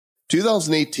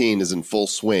2018 is in full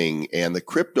swing, and the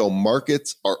crypto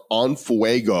markets are on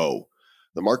fuego.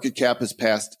 The market cap has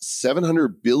passed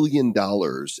 $700 billion,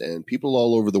 and people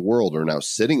all over the world are now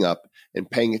sitting up and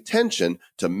paying attention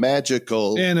to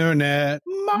magical internet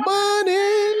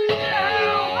money.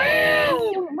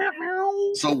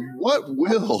 So what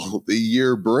will the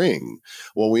year bring?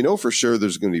 Well, we know for sure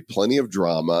there's going to be plenty of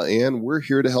drama, and we're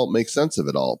here to help make sense of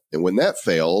it all. And when that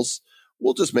fails,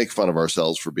 we'll just make fun of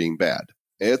ourselves for being bad.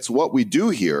 It's what we do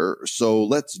here, so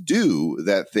let's do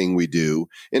that thing we do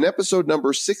in episode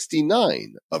number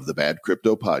 69 of the Bad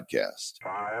Crypto Podcast.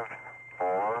 5,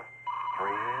 4, 3,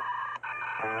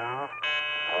 2,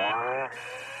 1,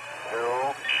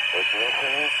 0,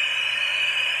 ignition.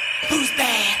 Who's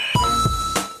bad?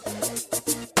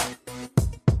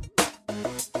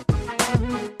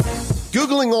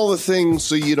 Googling all the things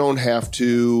so you don't have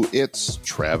to. It's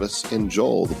Travis and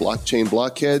Joel, the blockchain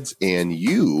blockheads, and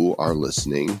you are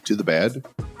listening to the Bad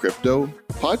Crypto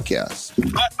Podcast.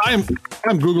 I'm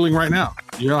Googling right now.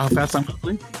 You know how fast I'm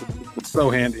Googling? It's so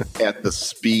handy. At the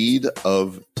speed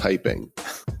of typing.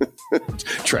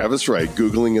 Travis Wright,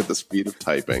 Googling at the speed of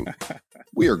typing.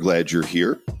 We are glad you're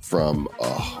here from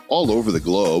all over the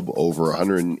globe, over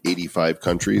 185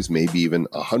 countries, maybe even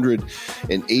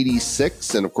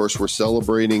 186. And of course, we're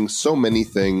celebrating so many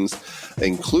things,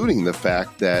 including the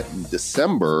fact that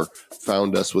December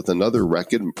found us with another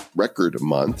record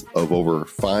month of over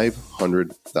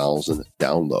 500,000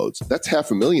 downloads. That's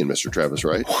 500,000, Mr. Travis,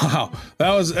 right? Wow.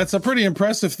 That's a pretty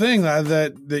impressive thing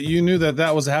that you knew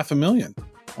that was 500,000.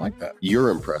 I like that. You're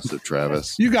impressive,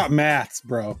 Travis. You got maths,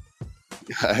 bro.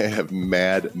 I have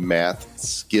mad math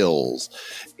skills.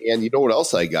 And you know what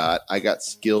else I got? I got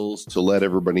skills to let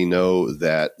everybody know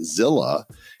that Zilla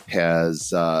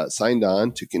has signed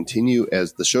on to continue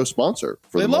as the show sponsor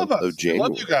for the month of January. They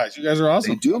love you guys. You guys are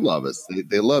awesome. They do love us.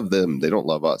 They love them. They don't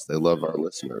love us. They love our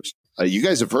listeners. You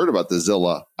guys have heard about the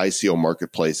Zilla ICO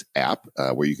Marketplace app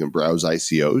where you can browse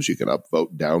ICOs. You can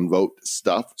upvote, downvote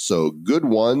stuff. So good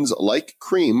ones like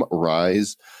Cream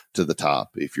rise to the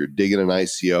top. If you're digging an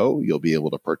ICO, you'll be able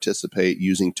to participate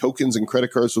using tokens and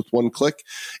credit cards with one click.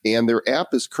 And their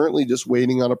app is currently just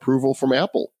waiting on approval from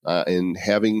Apple. And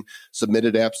having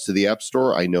submitted apps to the App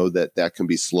Store, I know that can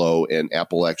be slow, and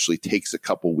Apple actually takes a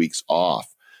couple weeks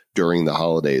off during the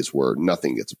holidays where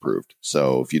nothing gets approved.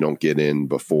 So if you don't get in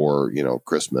before,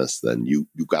 Christmas, then you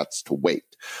got to wait.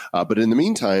 But in the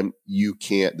meantime,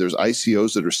 there's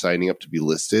ICOs that are signing up to be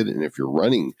listed. And if you're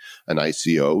running an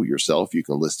ICO yourself, you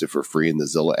can list it for free in the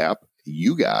Zilla app.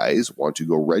 You guys want to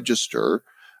go register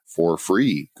for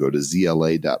free. Go to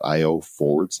zla.io/bad.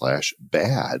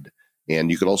 And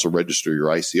you can also register your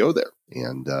ICO there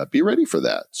and be ready for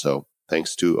that. So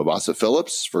thanks to Avasa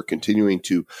Phillips for continuing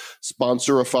to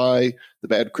sponsorify the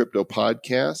Bad Crypto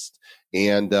Podcast.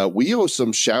 And we owe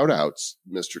some shout outs,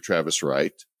 Mr. Travis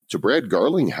Wright, to Brad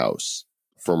Garlinghouse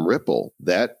from Ripple.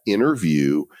 That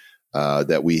interview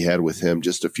that we had with him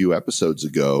just a few episodes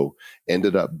ago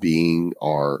ended up being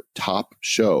our top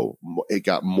show. It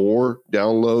got more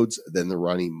downloads than the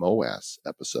Ronnie Moas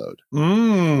episode.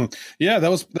 Yeah, that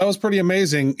was pretty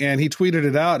amazing. And he tweeted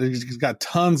it out. He's got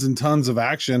tons and tons of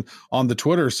action on the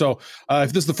Twitter. So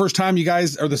if this is the first time you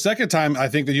guys, or the second time, I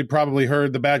think that you'd probably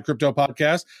heard the Bad Crypto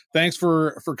Podcast. Thanks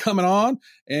for coming on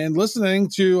and listening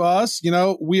to us.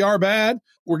 We are bad.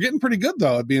 We're getting pretty good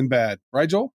though at being bad. Right,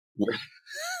 Joel?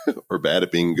 Or bad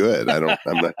at being good. I'm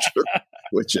not sure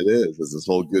which it is. It's this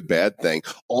whole good bad thing.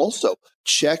 Also,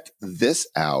 check this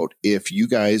out. If you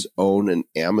guys own an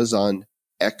Amazon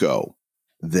Echo,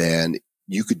 then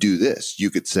you could do this.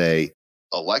 You could say,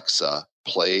 Alexa,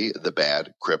 play the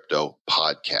Bad Crypto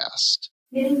Podcast.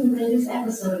 Getting the latest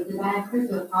episode of the Bad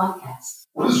Crypto Podcast.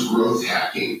 What is growth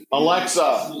hacking?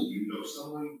 Alexa. You know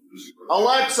someone who's a growth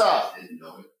Alexa. Hacker didn't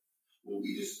know it.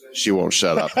 She won't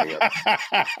shut up.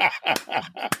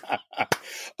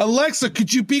 Alexa,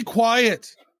 could you be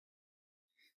quiet?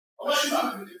 Alexa, I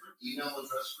have a different email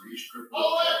address for each crypto.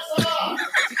 Alexa!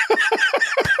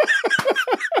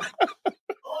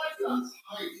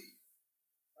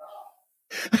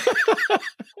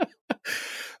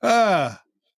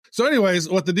 So anyways,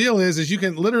 what the deal is you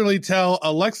can literally tell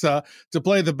Alexa to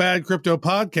play the Bad Crypto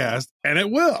Podcast, and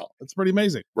it will. It's pretty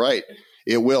amazing. Right.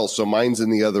 It will. So mine's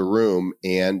in the other room,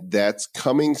 and that's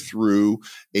coming through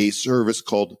a service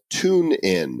called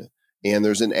TuneIn. And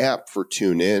there's an app for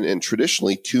TuneIn, and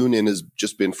traditionally TuneIn has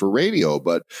just been for radio,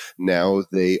 but now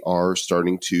they are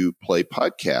starting to play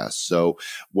podcasts. So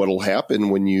what'll happen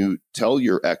when you tell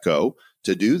your Echo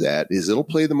to do that is it'll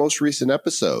play the most recent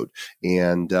episode.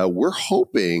 And we're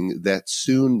hoping that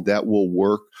soon that will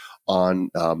work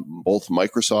on both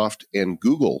Microsoft and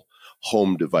Google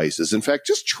home devices. In fact,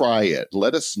 just try it.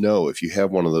 Let us know if you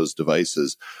have one of those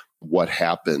devices, what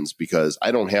happens, because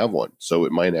I don't have one, so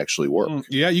it might actually work.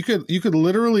 Yeah, you could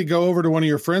literally go over to one of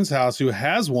your friends' house who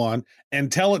has one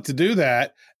and tell it to do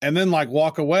that, and then like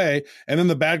walk away, and then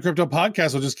the Bad Crypto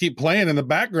podcast will just keep playing in the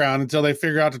background until they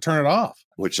figure out to turn it off.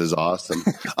 Which is awesome.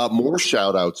 More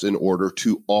shout outs in order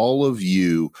to all of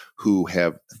you who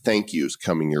have thank yous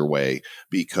coming your way,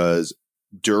 because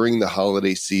during the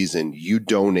holiday season, you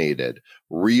donated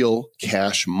real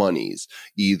cash monies,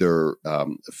 either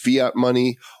fiat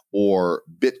money or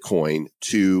Bitcoin,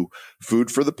 to Food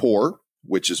for the Poor,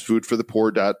 which is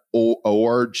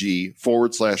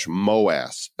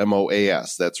foodforthepoor.org/MOAS,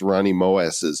 MOAS. That's Ronnie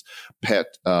Moas's pet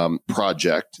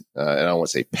project. And I don't want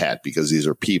to say pet because these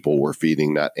are people we're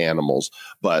feeding, not animals,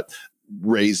 but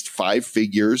raised 5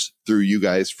 figures through you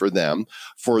guys for them.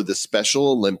 For the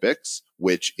Special Olympics,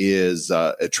 which is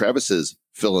Travis's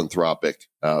philanthropic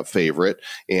favorite,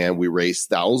 and we raised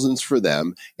thousands for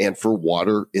them. And for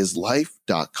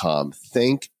waterislife.com,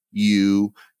 thank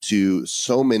you to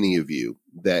so many of you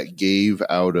that gave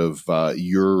out of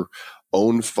your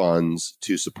own funds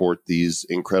to support these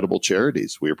incredible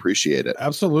charities. We appreciate it.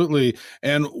 Absolutely.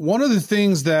 And one of the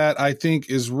things that I think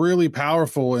is really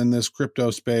powerful in this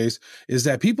crypto space is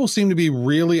that people seem to be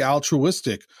really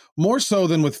altruistic, more so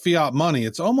than with fiat money.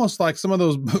 It's almost like some of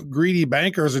those greedy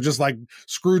bankers are just like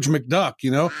Scrooge McDuck,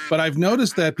 you know? But I've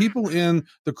noticed that people in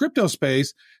the crypto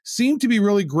space seem to be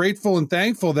really grateful and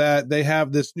thankful that they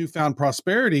have this newfound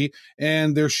prosperity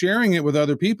and they're sharing it with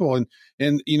other people.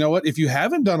 And you know what? If you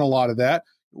haven't done a lot of that,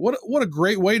 what a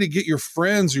great way to get your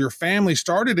friends or your family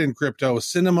started in crypto.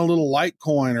 Send them a little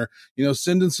Litecoin, or, you know,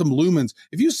 send them some lumens.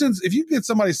 If you get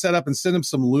somebody set up and send them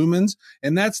some lumens,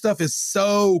 and that stuff is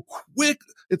so quick,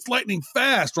 it's lightning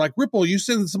fast. Like Ripple, you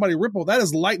send somebody Ripple, that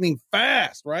is lightning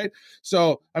fast, right?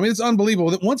 So, I mean, it's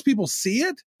unbelievable that once people see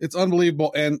it, it's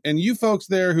unbelievable. And you folks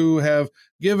there who have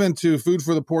given to Food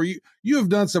for the Poor, you have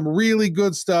done some really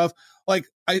good stuff. Like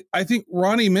I think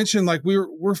Ronnie mentioned, like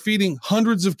we're feeding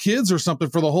hundreds of kids or something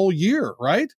for the whole year,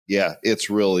 right? Yeah, it's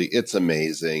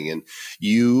amazing. And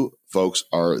you folks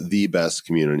are the best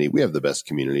community. We have the best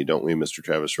community, don't we, Mr.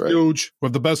 Travis, right? Huge. We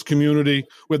have the best community.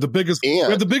 We have the biggest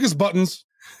buttons.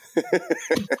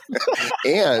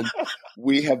 And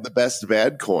we have the best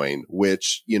Badcoin,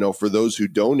 which, you know, for those who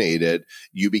donated,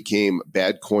 you became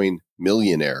Badcoin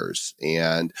millionaires.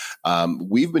 And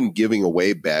we've been giving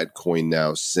away Badcoin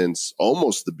now since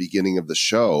almost the beginning of the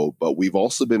show, but we've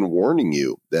also been warning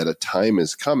you that a time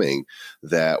is coming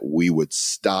that we would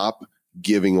stop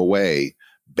giving away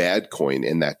Badcoin,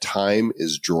 and that time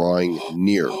is drawing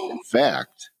near. In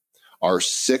fact, our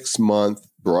 6-month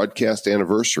broadcast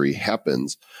anniversary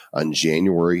happens on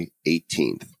January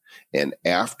 18th. And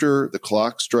after the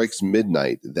clock strikes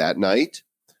midnight that night,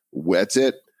 that's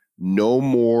it. No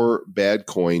more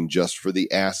Badcoin just for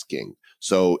the asking.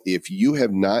 So if you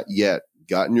have not yet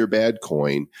gotten your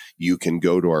Badcoin, you can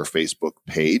go to our Facebook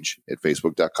page at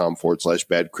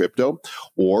facebook.com/badcrypto,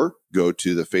 or go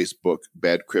to the Facebook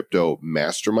Bad Crypto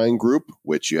Mastermind group,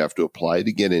 which you have to apply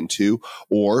to get into,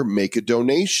 or make a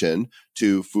donation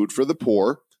to Food for the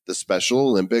Poor, the Special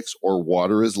Olympics, or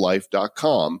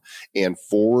waterislife.com, and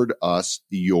forward us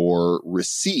your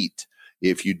receipt.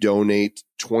 If you donate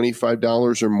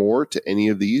 $25 or more to any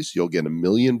of these, you'll get 1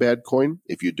 million Badcoin.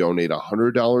 If you donate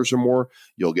 $100 or more,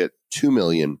 you'll get 2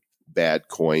 million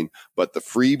Badcoin. But the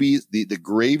freebies, the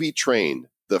gravy train,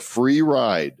 the free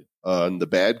ride on the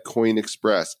Badcoin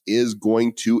Express is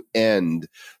going to end.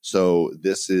 So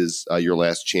this is your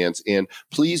last chance. And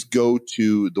please go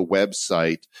to the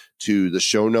website, to the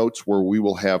show notes, where we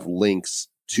will have links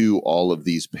to all of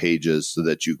these pages so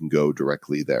that you can go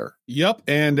directly there. Yep.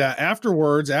 And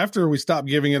afterwards, after we stop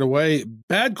giving it away,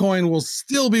 Badcoin will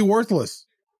still be worthless,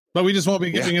 but we just won't be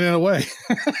giving it away.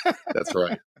 That's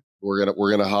right. We're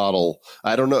gonna hodl.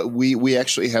 I don't know. We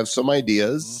actually have some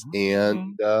ideas,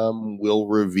 and we'll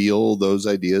reveal those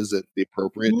ideas at the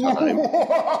appropriate time.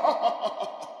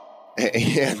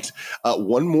 And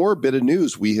one more bit of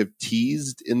news we have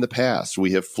teased in the past.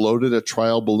 We have floated a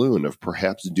trial balloon of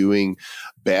perhaps doing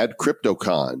Bad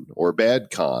CryptoCon or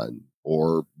BadCon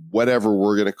or whatever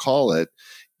we're going to call it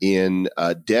in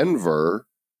Denver,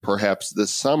 perhaps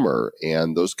this summer.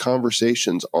 And those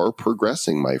conversations are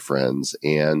progressing, my friends.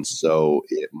 And so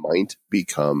it might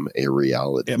become a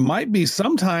reality. It might be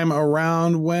sometime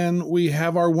around when we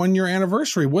have our 1-year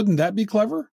anniversary. Wouldn't that be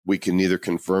clever? We can neither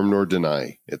confirm nor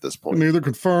deny at this point. Neither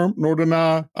confirm nor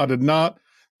deny. I did not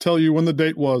tell you when the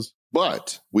date was.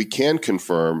 But we can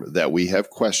confirm that we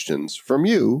have questions from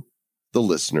you, the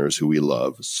listeners who we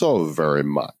love so very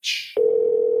much.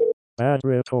 Bad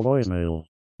Crypto voicemail.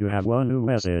 You have one new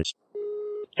message.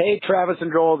 Hey, Travis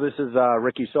and Joel. This is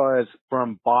Ricky Suarez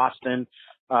from Boston.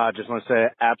 Just want to say I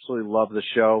absolutely love the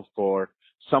show. For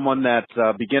someone that's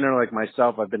a beginner like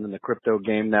myself, I've been in the crypto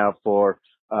game now for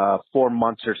 4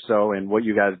 months or so, and what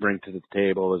you guys bring to the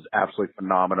table is absolutely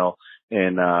phenomenal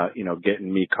in,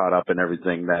 getting me caught up in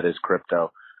everything that is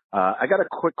crypto. I got a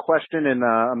quick question, and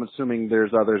I'm assuming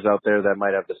there's others out there that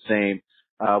might have the same.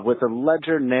 With the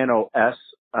Ledger Nano S,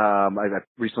 I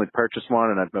recently purchased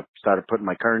one, and I've started putting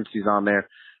my currencies on there.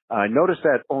 I noticed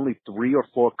that only 3 or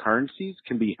 4 currencies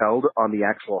can be held on the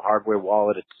actual hardware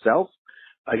wallet itself.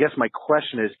 I guess my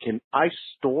question is, can I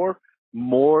store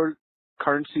more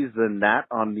currencies than that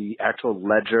on the actual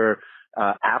Ledger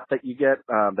app that you get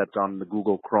that's on the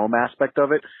Google Chrome aspect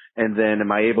of it? And then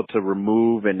am I able to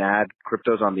remove and add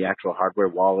cryptos on the actual hardware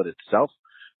wallet itself?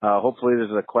 Hopefully this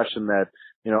is a question that,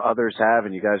 others have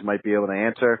and you guys might be able to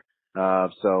answer.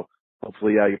 So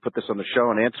hopefully you put this on the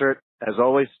show and answer it. As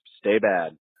always, stay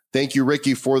bad. Thank you,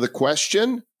 Ricky, for the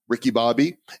question. Ricky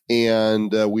Bobby,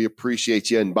 and we appreciate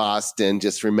you in Boston.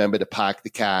 Just remember to park the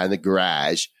car in the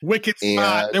garage. Wicked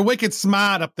smart. They're wicked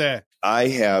smart up there. I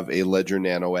have a Ledger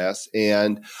Nano S,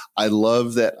 and I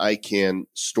love that I can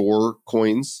store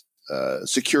coins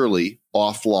securely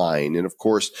offline. And of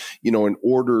course, in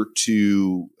order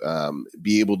to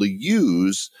be able to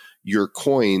use your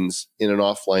coins in an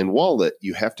offline wallet,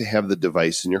 you have to have the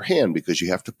device in your hand because you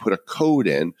have to put a code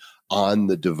in on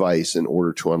the device in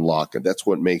order to unlock it. That's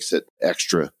what makes it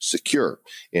extra secure,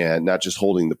 and not just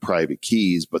holding the private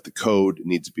keys, but the code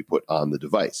needs to be put on the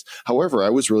device. However,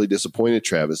 I was really disappointed,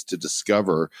 Travis, to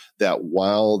discover that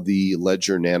while the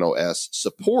Ledger Nano S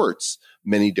supports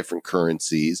many different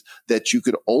currencies, that you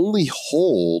could only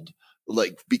hold,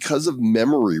 because of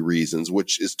memory reasons,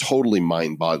 which is totally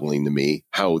mind-boggling to me,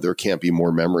 how there can't be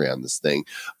more memory on this thing,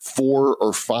 4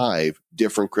 or 5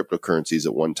 different cryptocurrencies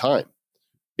at one time.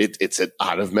 It's an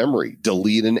out of memory.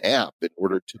 Delete an app in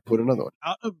order to put another one.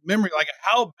 Out of memory, like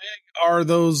how big are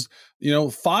those,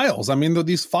 files? I mean,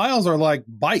 these files are like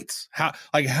bytes. Are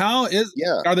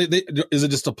they, is it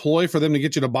just a ploy for them to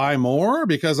get you to buy more?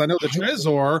 Because I know the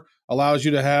Trezor allows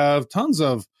you to have tons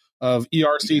of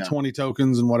ERC20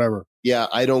 tokens and whatever. Yeah,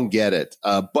 I don't get it.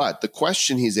 But the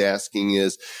question he's asking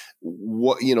is,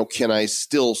 can I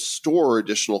still store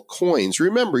additional coins?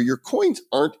 Remember, your coins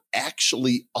aren't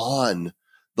actually on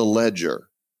the ledger.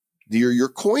 Your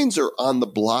coins are on the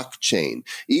blockchain.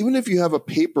 Even if you have a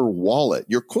paper wallet,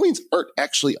 your coins aren't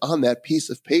actually on that piece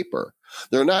of paper.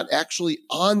 They're not actually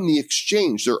on the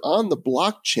exchange. They're on the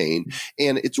blockchain,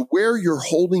 and it's where you're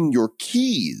holding your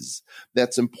keys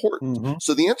that's important. Mm-hmm.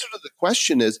 So the answer to the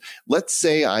question is, let's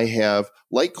say I have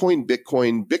Litecoin,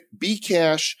 Bitcoin,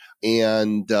 Bcash,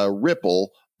 and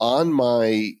Ripple on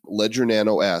my Ledger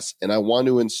Nano S, and I want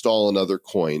to install another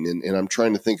coin, and I'm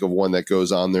trying to think of one that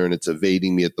goes on there, and it's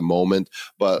evading me at the moment.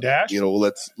 But Dash?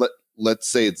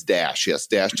 Let's say it's Dash. Yes,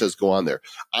 Dash does go on there.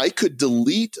 I could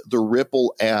delete the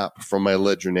Ripple app from my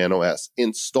Ledger Nano S,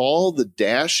 install the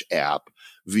Dash app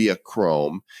via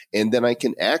Chrome, and then I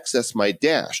can access my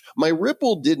Dash. My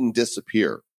Ripple didn't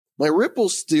disappear. My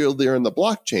Ripple's still there in the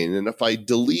blockchain. And if I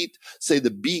delete, say,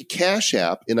 the Bcash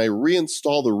app and I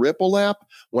reinstall the Ripple app,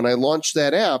 when I launch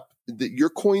that app, your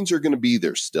coins are going to be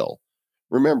there still.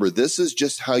 Remember, this is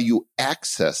just how you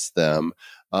access them.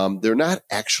 They're not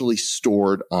actually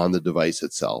stored on the device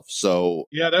itself. So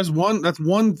yeah, that's one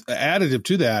additive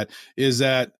to that is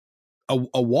that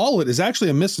a wallet is actually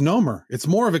a misnomer. It's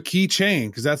more of a keychain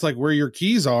because that's like where your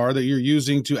keys are that you're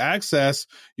using to access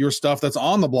your stuff that's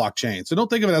on the blockchain. So don't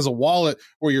think of it as a wallet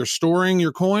where you're storing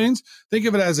your coins. Think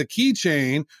of it as a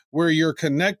keychain where you're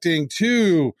connecting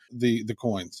to the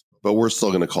coins. But we're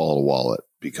still going to call it a wallet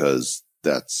because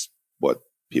that's what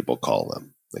people call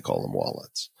them. They call them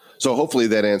wallets. So hopefully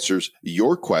that answers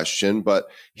your question. But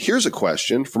here's a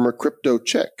question from a crypto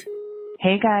chick.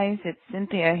 Hey guys, it's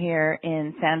Cynthia here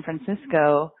in San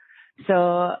Francisco.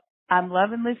 So I'm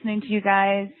loving listening to you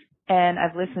guys, and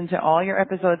I've listened to all your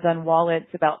episodes on wallets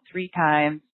about 3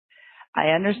 times. I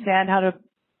understand how to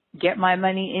get my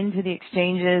money into the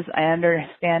exchanges. I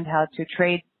understand how to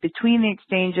trade between the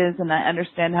exchanges, and I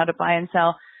understand how to buy and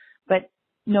sell. But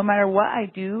no matter what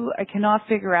I do, I cannot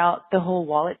figure out the whole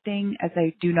wallet thing, as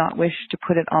I do not wish to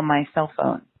put it on my cell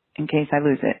phone in case I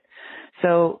lose it.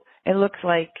 So it looks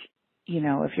like,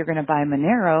 if you're going to buy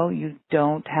Monero, you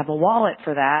don't have a wallet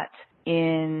for that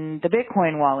in the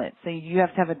Bitcoin wallet. So you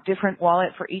have to have a different wallet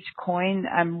for each coin.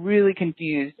 I'm really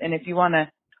confused. And if you want to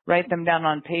write them down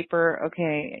on paper,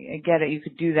 okay, I get it. You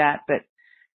could do that. But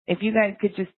if you guys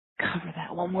could just cover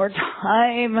that one more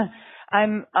time,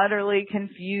 I'm utterly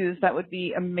confused. That would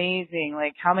be amazing.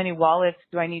 Like, how many wallets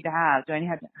do I need to have? Do I need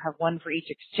to have one for each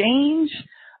exchange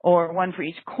or one for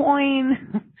each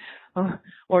coin?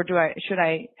 Or should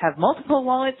I have multiple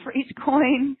wallets for each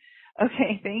coin?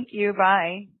 Okay, thank you.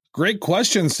 Bye. Great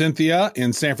question, Cynthia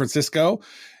in San Francisco.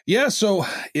 Yeah, so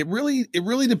it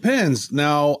really depends.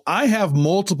 Now, I have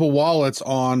multiple wallets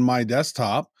on my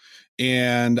desktop,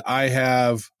 and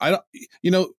it's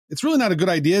really not a good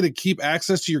idea to keep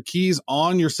access to your keys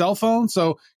on your cell phone.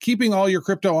 So keeping all your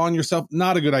crypto on yourself,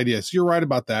 not a good idea. So you're right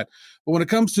about that. But when it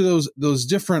comes to those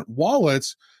different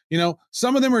wallets,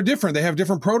 some of them are different. They have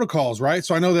different protocols, right?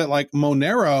 So I know that like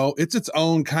Monero, it's its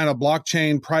own kind of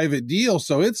blockchain private deal.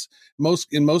 So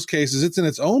in most cases, it's in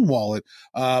its own wallet.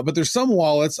 But there's some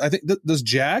wallets, I think, does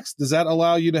that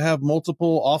allow you to have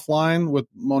multiple offline with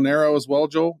Monero as well,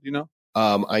 Joel?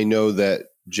 I know that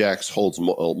Jax holds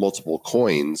multiple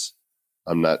coins.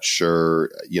 I'm not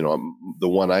sure, the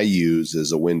one I use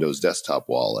is a Windows desktop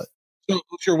wallet. So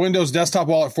it's your Windows desktop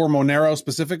wallet for Monero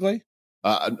specifically?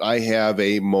 I have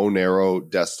a Monero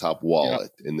desktop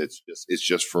wallet, and it's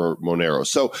just for Monero.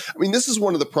 So, I mean, this is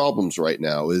one of the problems right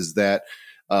now is that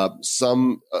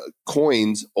some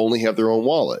coins only have their own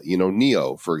wallet.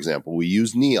 Neo, for example, we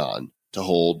use Neon to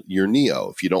hold your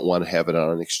Neo. If you don't want to have it on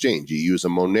an exchange, you use a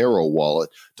Monero wallet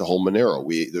to hold Monero.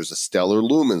 There's a Stellar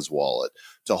Lumens wallet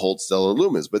to hold Stellar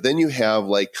Lumens. But then you have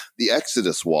like the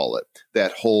Exodus wallet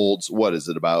that holds,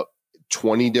 about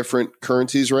 20 different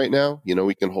currencies right now.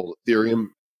 We can hold Ethereum,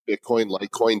 Bitcoin,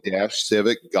 Litecoin, Dash,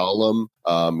 Civic, Golem.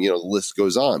 The list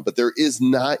goes on. But there is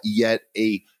not yet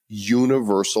a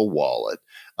universal wallet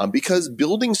because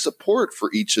building support for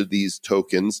each of these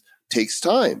tokens takes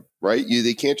time, right?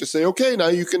 They can't just say, okay, now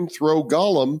you can throw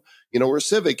Golem, or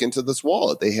Civic into this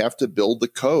wallet. They have to build the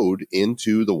code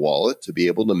into the wallet to be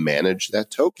able to manage that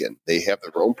token. They have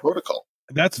their own protocol.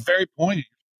 That's very poignant.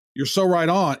 You're so right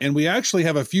on. And we actually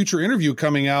have a future interview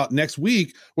coming out next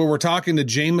week where we're talking to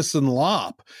Jameson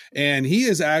Lopp. And he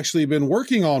has actually been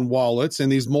working on wallets and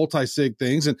these multi-sig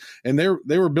things. And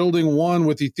they were building one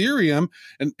with Ethereum.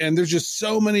 And there's just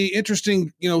so many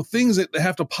interesting, things that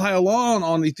have to pile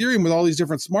on Ethereum with all these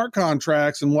different smart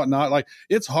contracts and whatnot. Like,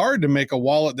 it's hard to make a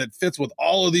wallet that fits with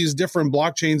all of these different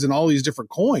blockchains and all these different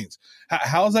coins.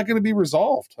 How is that going to be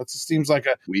resolved? That just seems like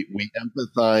we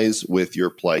empathize with your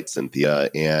plight, Cynthia.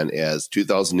 And as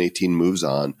 2018 moves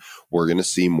on, we're going to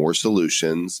see more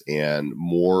solutions and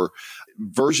more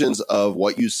versions of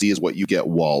what you see is what you get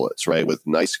wallets, right? With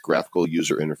nice graphical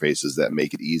user interfaces that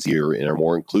make it easier and are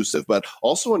more inclusive, but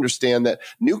also understand that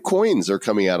new coins are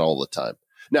coming out all the time.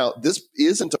 Now, this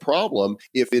isn't a problem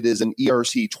if it is an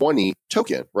ERC20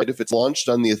 token, right? If it's launched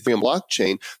on the Ethereum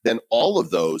blockchain, then all of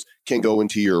those can go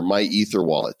into your MyEther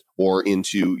wallet or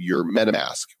into your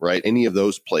MetaMask, right? Any of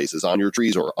those places on your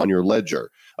trees or on your ledger,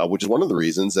 which is one of the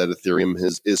reasons that Ethereum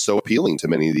is so appealing to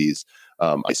many of these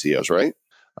ICOs, right?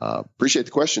 Appreciate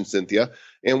the question, Cynthia.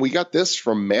 And we got this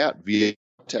from Matt via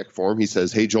Tech Forum. He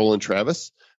says, hey, Joel and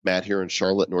Travis. Matt here in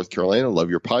Charlotte, North Carolina. Love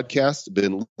your podcast.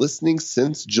 Been listening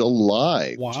since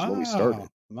July, which is when we started.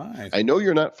 Nice. I know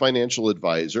you're not financial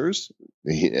advisors.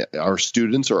 Our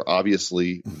students are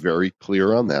obviously very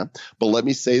clear on that. But let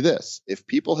me say this. If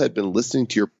people had been listening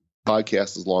to your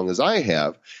podcast as long as I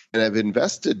have and have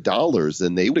invested dollars,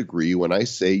 then they would agree when I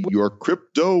say you're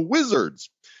crypto wizards.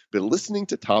 Been listening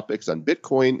to topics on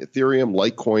Bitcoin, Ethereum,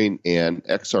 Litecoin, and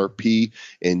XRP,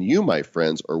 and you, my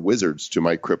friends, are wizards to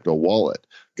my crypto wallet.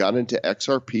 Got into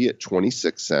XRP at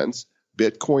 26 cents,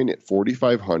 Bitcoin at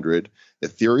 4,500,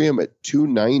 Ethereum at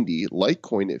 290,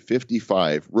 Litecoin at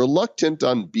 55. Reluctant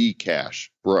on Bcash,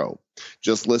 bro.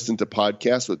 Just listened to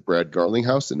podcasts with Brad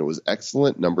Garlinghouse, and it was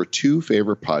excellent. Number 2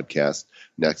 favorite podcast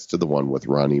next to the one with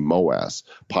Ronnie Moas.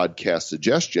 Podcast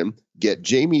suggestion, get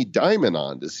Jamie Dimon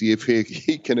on to see if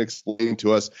he can explain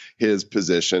to us his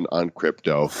position on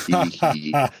crypto.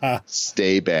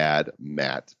 Stay bad,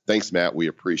 Matt. Thanks, Matt. We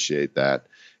appreciate that.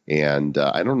 And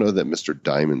I don't know that Mr.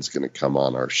 Diamond's going to come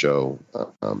on our show,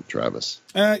 Travis.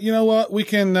 You know what? We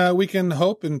can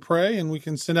hope and pray, and we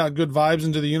can send out good vibes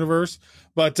into the universe.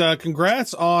 But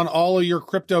congrats on all of your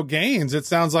crypto gains. It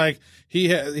sounds like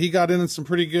he got in some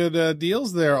pretty good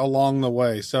deals there along the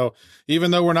way. So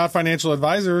even though we're not financial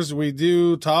advisors, we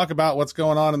do talk about what's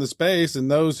going on in the space.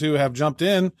 And those who have jumped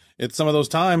in at some of those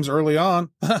times early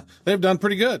on, they've done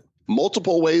pretty good.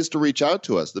 Multiple ways to reach out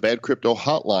to us. The Bad Crypto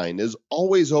Hotline is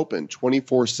always open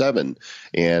 24/7.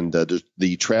 And the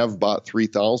TravBot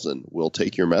 3000 will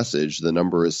take your message. The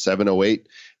number is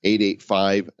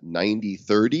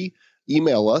 708-885-9030.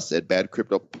 Email us at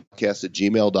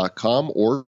badcryptopodcast@gmail.com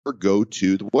or go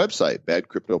to the website,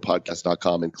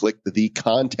 badcryptopodcast.com, and click the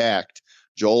contact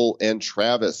Joel and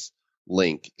Travis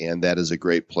link, and that is a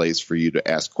great place for you to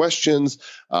ask questions,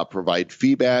 provide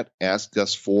feedback, ask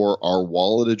us for our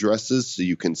wallet addresses so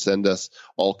you can send us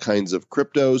all kinds of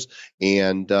cryptos,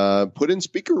 and put in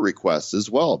speaker requests as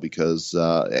well, because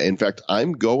in fact,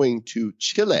 I'm going to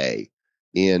Chile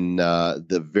in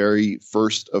the very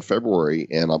 1st of February,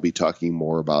 and I'll be talking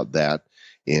more about that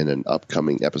in an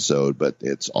upcoming episode, but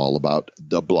it's all about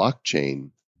the blockchain.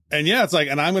 And yeah, it's like,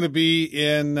 and I'm going to be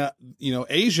in,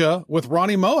 Asia with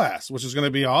Ronnie Moas, which is going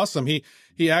to be awesome. He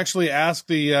actually asked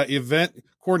the event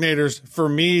coordinators for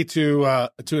me to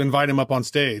invite him up on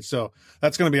stage. So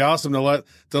that's going to be awesome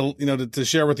to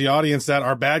share with the audience that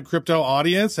our Bad Crypto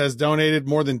audience has donated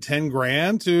more than 10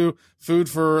 grand to Food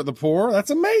for the Poor. That's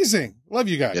amazing. Love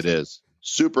you guys. It is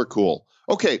super cool.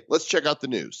 Okay, let's check out the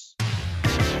news.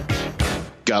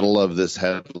 Gotta love this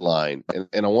headline.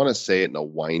 And I want to say it in a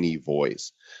whiny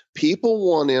voice. People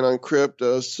want in on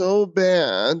crypto so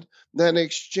bad that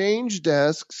exchange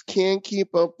desks can't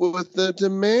keep up with the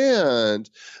demand.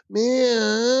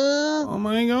 Man. Oh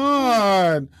my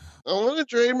God. I want to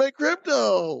trade my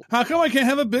crypto. How come I can't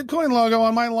have a Bitcoin logo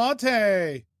on my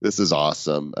latte? This is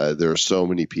awesome. There are so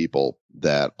many people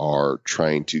that are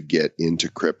trying to get into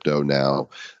crypto now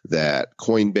that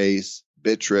Coinbase,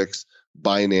 Bittrex,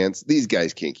 Binance, these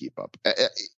guys can't keep up.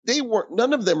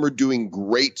 None of them are doing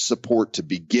great support to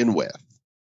begin with.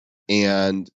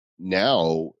 And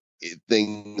now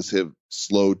things have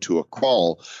slowed to a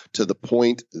crawl to the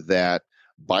point that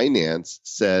Binance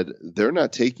said they're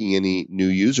not taking any new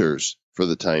users for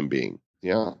the time being.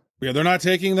 Yeah, they're not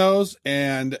taking those.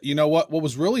 And you know what? What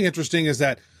was really interesting is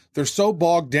that they're so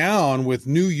bogged down with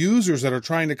new users that are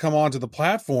trying to come onto the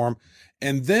platform.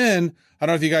 And then, I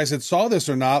don't know if you guys had saw this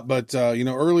or not, but,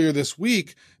 earlier this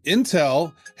week,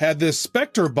 Intel had this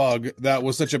Spectre bug that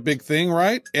was such a big thing,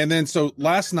 right? And then, so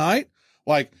last night,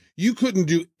 you couldn't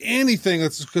do anything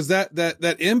because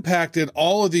that impacted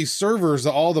all of these servers,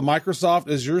 all the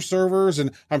Microsoft Azure servers,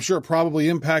 and I'm sure it probably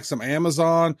impacts some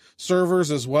Amazon servers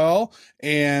as well.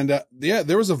 And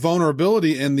there was a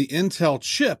vulnerability in the Intel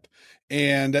chip.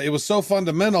 And it was so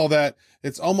fundamental that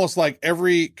it's almost like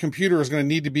every computer is going to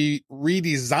need to be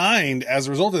redesigned as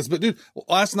a result of this. But dude,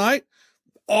 last night,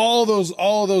 all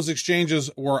of those exchanges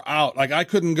were out. I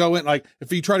couldn't go in.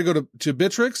 If you try to go to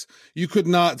Bittrex, you could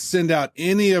not send out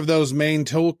any of those main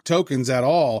tokens at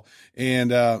all.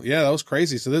 And that was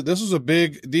crazy. So this was a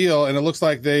big deal, and it looks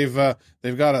like they've got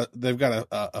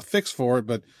a fix for it,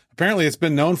 but apparently it's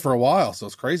been known for a while, so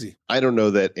it's crazy. I don't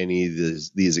know that any of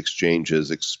these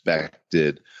exchanges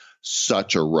expected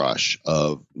such a rush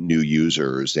of new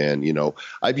users. And,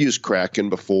 I've used Kraken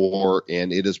before,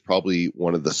 and it is probably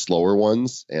one of the slower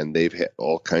ones. And they've had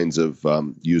all kinds of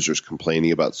users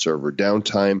complaining about server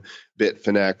downtime.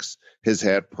 Bitfinex has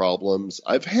had problems.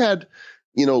 I've had,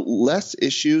 less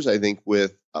issues, I think,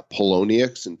 with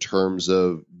Poloniex in terms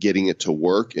of getting it to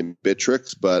work in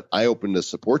Bittrex. But I opened a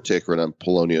support ticket on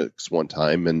Poloniex one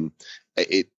time, and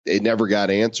it never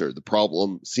got answered. The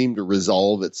problem seemed to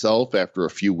resolve itself after a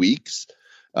few weeks,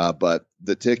 but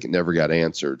the ticket never got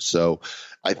answered. So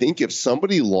I think if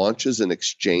somebody launches an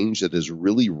exchange that is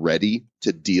really ready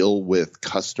to deal with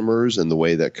customers in the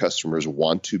way that customers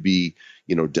want to be,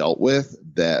 dealt with,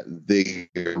 that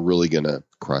they're really going to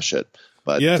crush it.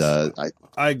 But yes,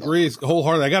 I agree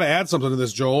wholeheartedly. I got to add something to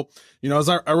this, Joel. As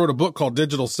I wrote a book called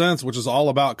Digital Sense, which is all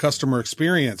about customer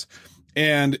experience.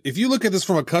 And if you look at this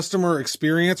from a customer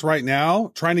experience right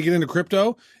now, trying to get into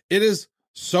crypto, it is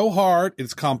so hard.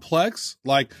 It's complex.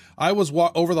 I was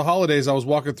over the holidays, I was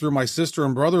walking through my sister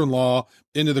and brother-in-law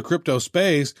into the crypto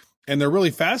space, and they're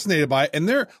really fascinated by it. And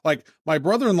they're my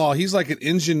brother-in-law, he's an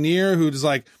engineer who's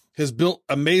has built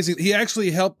amazing. He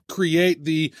actually helped create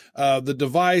the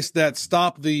device that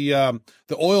stopped the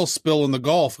oil spill in the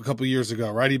Gulf a couple of years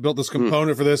ago, right? He built this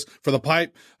component for the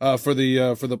pipe, for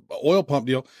the oil pump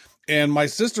deal. And my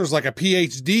sister's a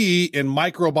PhD in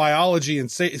microbiology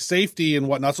and safety and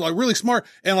whatnot. So really smart.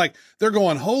 And they're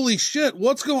going, holy shit,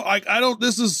 what's going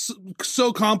this is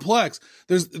so complex.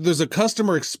 There's a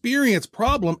customer experience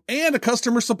problem and a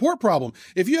customer support problem.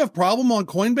 If you have a problem on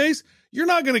Coinbase, you're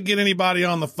not going to get anybody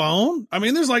on the phone. I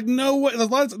mean, there's no way. They're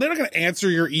not going to answer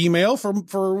your email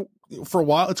for a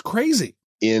while. It's crazy.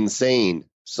 Insane,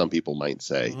 some people might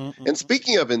say. Mm-hmm. And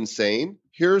speaking of insane,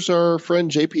 here's our friend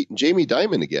Jamie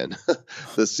Dimon again,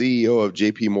 the CEO of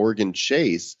JP Morgan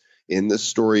Chase, in this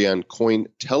story on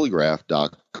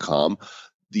Cointelegraph.com.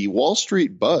 The Wall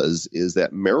Street buzz is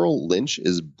that Merrill Lynch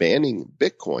is banning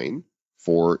Bitcoin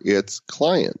for its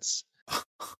clients.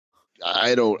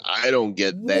 I don't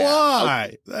get that.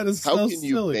 Why? That is how so can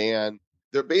silly. You ban?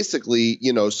 They're basically,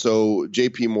 so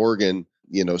JP Morgan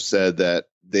said that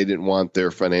they didn't want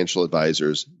their financial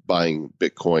advisors buying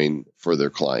Bitcoin for their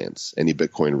clients, any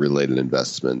Bitcoin related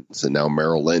investments. And now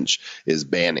Merrill Lynch is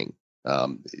banning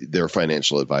their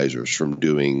financial advisors from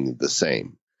doing the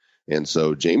same. And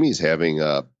so Jamie's having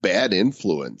a bad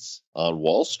influence on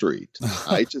Wall Street.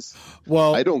 I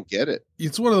don't get it.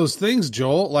 It's one of those things,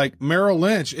 Joel, like Merrill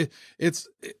Lynch.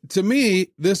 To me,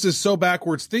 this is so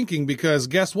backwards thinking, because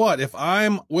guess what? If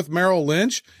I'm with Merrill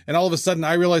Lynch and all of a sudden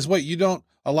I realize, wait, you don't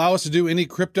allow us to do any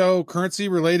cryptocurrency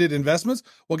related investments.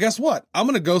 Well, guess what? I'm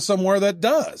going to go somewhere that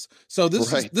does. So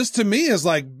this to me is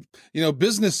like,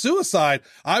 business suicide.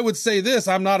 I would say this,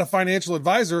 I'm not a financial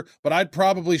advisor, but I'd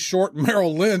probably short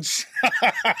Merrill Lynch.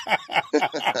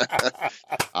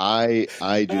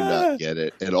 I do not get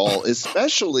it at all,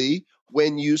 especially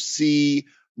when you see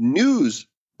news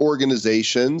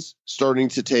organizations starting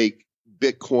to take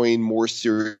Bitcoin more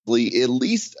seriously, at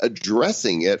least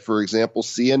addressing it. For example,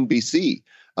 CNBC.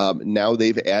 Now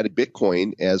they've added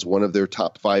Bitcoin as one of their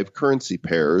top 5 currency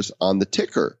pairs on the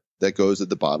ticker that goes at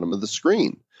the bottom of the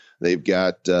screen. They've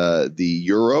got the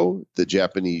euro, the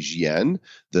Japanese yen,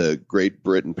 the Great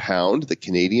Britain pound, the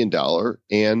Canadian dollar,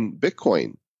 and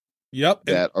Bitcoin. Yep.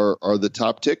 That are the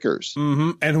top tickers.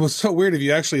 Mm-hmm. And it was so weird. If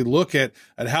you actually look at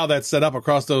how that's set up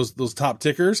across those top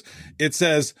tickers, it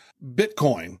says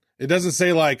Bitcoin. It doesn't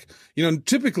say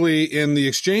typically in the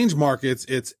exchange markets,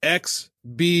 it's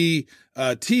XBT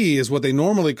is what they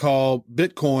normally call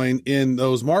Bitcoin in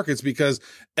those markets, because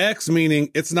X meaning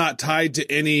it's not tied to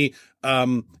any,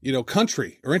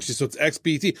 country or entity. So it's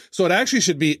XBT. So it actually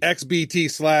should be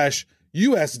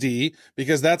XBT/USD,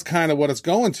 because that's kind of what it's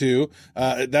going to.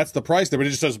 That's the price there, but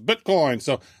it just says Bitcoin.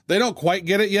 So they don't quite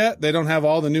get it yet. They don't have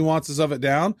all the nuances of it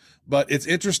down, but it's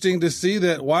interesting to see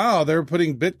that, wow, they're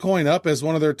putting Bitcoin up as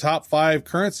one of their top 5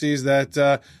 currencies that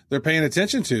they're paying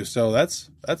attention to. So that's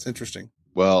interesting.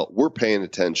 Well, we're paying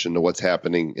attention to what's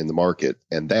happening in the market,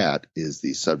 and that is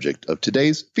the subject of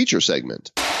today's feature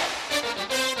segment.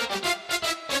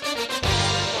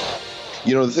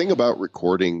 The thing about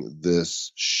recording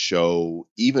this show,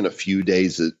 even a few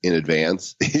days in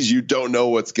advance, is you don't know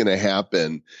what's going to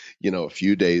happen, a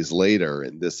few days later.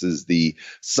 And this is the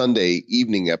Sunday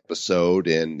evening episode,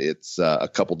 and it's a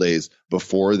couple days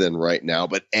before then right now.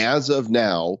 But as of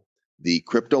now, the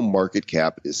crypto market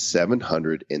cap is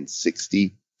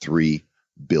 $763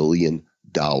 billion.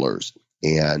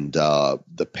 And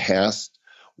the past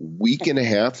week and a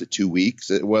half to 2 weeks,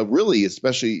 well, really,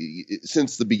 especially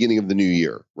since the beginning of the new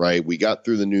year, right? We got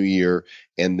through the new year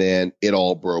and then it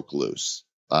all broke loose,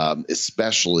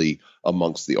 especially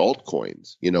amongst the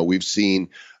altcoins. We've seen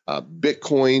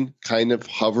Bitcoin kind of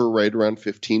hover right around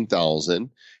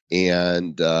 15,000.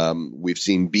 And we've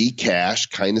seen Bcash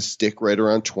kind of stick right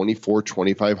around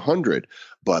 2,500.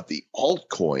 But the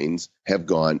altcoins have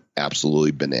gone absolutely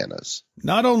bananas.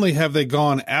 Not only have they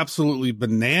gone absolutely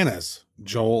bananas,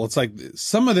 Joel, it's like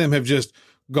some of them have just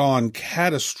gone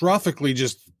catastrophically,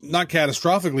 not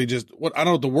catastrophically, what I don't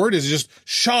know what the word is, just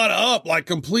shot up like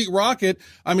complete rocket.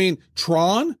 I mean,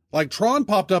 Tron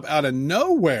popped up out of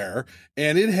nowhere,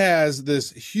 and it has this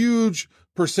huge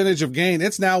percentage of gain.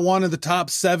 It's now one of the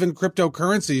top 7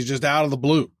 cryptocurrencies just out of the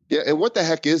blue. Yeah. And what the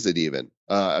heck is it even?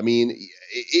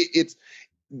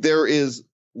 There is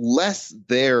less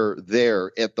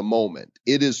there at the moment.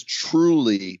 It is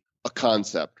truly a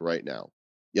concept right now.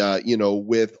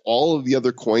 With all of the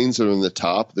other coins that are on the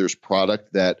top, there's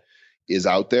product that is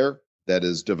out there, that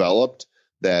is developed,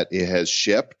 that it has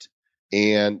shipped,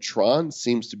 and Tron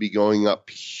seems to be going up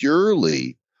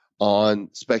purely on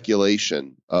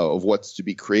speculation of what's to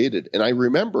be created. And I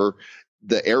remember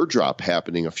the airdrop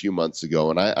happening a few months ago,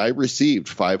 and I received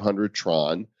 500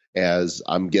 Tron, as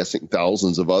I'm guessing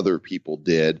thousands of other people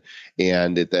did.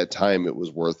 And at that time, it was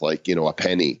worth a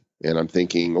penny. And I'm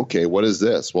thinking, okay, what is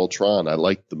this? Well, Tron, I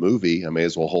like the movie. I may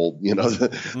as well hold,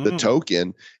 the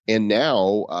token. And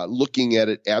now looking at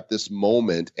it at this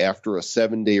moment, after a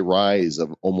 7-day rise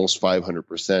of almost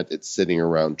 500%, it's sitting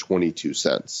around 22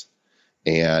 cents.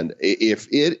 And if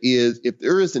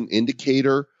there is an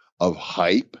indicator of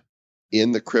hype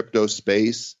in the crypto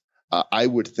space, I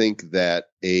would think that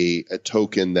a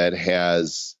token that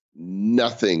has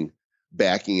nothing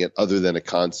backing it other than a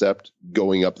concept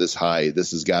going up this high,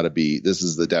 this is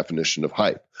the definition of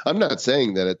hype. I'm not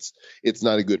saying that it's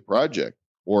not a good project,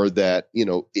 or that,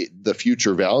 the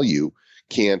future value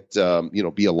can't,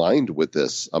 be aligned with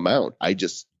this amount. I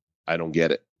don't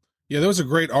get it. Yeah, there was a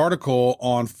great article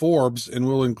on Forbes, and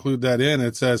we'll include that in.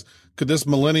 It says, could this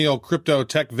millennial crypto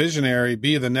tech visionary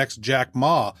be the next Jack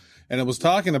Ma? and it was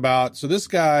talking about, so this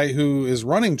guy who is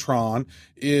running Tron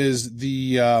is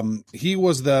he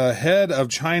was the head of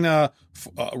China,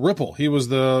 Ripple. He was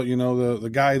the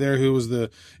guy there who was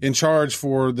in charge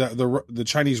for the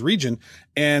Chinese region.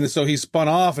 And so he spun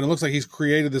off, and it looks like he's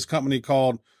created this company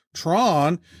called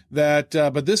Tron but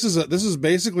this is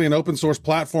basically an open source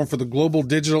platform for the global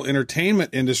digital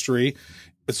entertainment industry.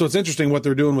 So it's interesting what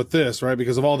they're doing with this, right?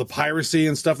 Because of all the piracy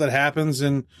and stuff that happens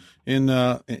in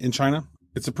China.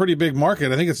 It's a pretty big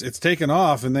market. I think it's taken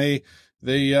off, and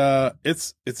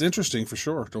it's interesting for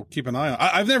sure to keep an eye on.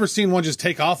 I've never seen one just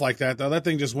take off like that though. That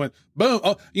thing just went boom.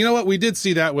 Oh, you know what? We did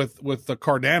see that with the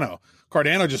Cardano.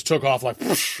 Cardano just took off like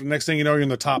whoosh, next thing you know, you're in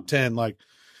the top 10. Like,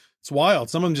 it's wild.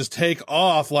 Some of them just take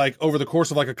off like over the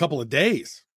course of like a couple of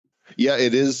days. Yeah,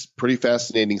 it is pretty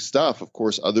fascinating stuff. Of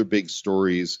course, other big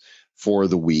stories for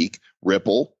the week.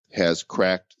 Ripple has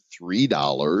cracked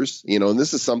 $3, and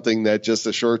this is something that just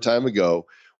a short time ago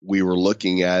we were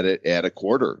looking at it at a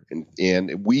quarter,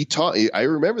 and we talked. I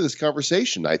remember this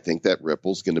conversation. I think that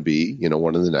Ripple's going to be,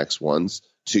 one of the next ones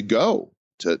to go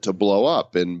to blow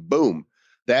up, and boom,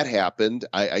 that happened.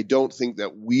 I don't think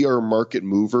that we are market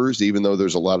movers, even though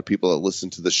there's a lot of people that listen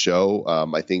to the show.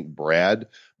 I think Brad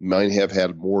might have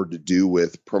had more to do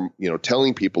with,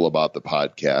 telling people about the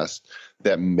podcast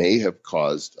that may have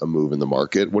caused a move in the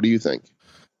market. What do you think?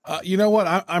 You know what?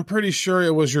 I'm pretty sure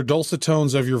it was your dulcet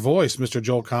tones of your voice, Mr.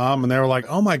 Joel Comm, and they were like,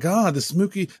 "Oh my God,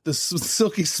 the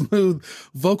silky smooth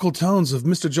vocal tones of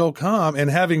Mr. Joel Comm," and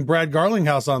having Brad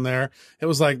Garlinghouse on there, it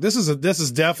was like, this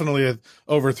is definitely a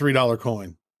over $3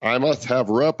 coin. I must have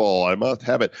Ripple. I must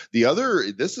have it.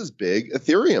 This is big.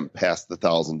 Ethereum passed the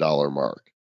 $1,000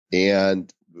 mark,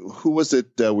 and who was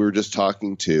it we were just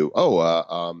talking to?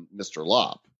 Mr.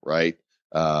 Lopp, right?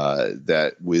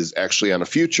 That was actually on a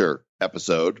future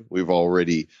episode. We've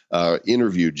already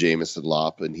interviewed Jameson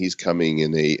Lopp, and he's coming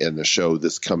in a show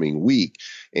this coming week.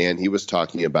 And he was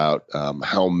talking about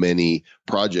how many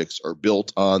projects are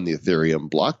built on the Ethereum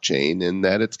blockchain, and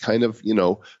that it's kind of,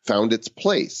 found its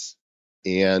place.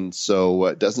 And so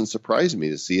it doesn't surprise me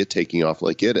to see it taking off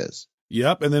like it is.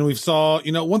 Yep. And then we saw,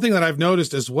 one thing that I've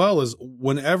noticed as well is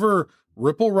whenever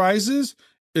Ripple rises,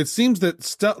 it seems that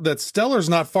Stellar's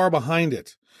not far behind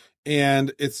it.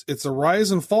 And it's a rise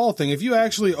and fall thing. If you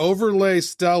actually overlay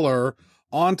Stellar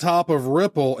on top of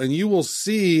Ripple, and you will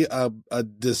see a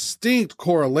distinct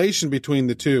correlation between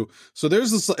the two. So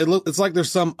there's this, it's like there's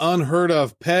some unheard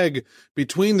of peg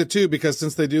between the two, because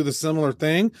since they do the similar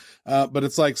thing, but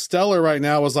it's like Stellar right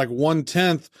now is like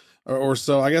 1/10 or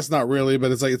so. I guess not really,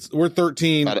 but it's like we're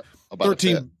 13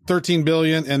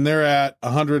 billion, and they're at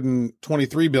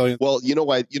 123 billion. Well, you know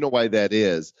why that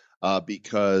is,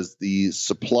 because the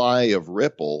supply of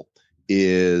Ripple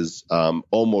is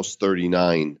almost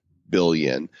 39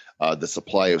 billion. The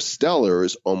supply of Stellar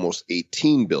is almost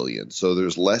 18 billion. So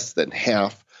there's less than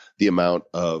half the amount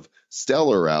of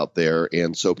Stellar out there.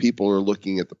 And so people are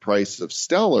looking at the price of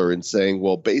Stellar and saying,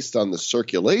 well, based on the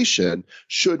circulation,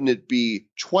 shouldn't it be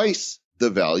twice the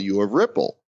value of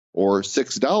Ripple, or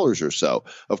 $6 or so?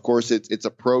 Of course, it's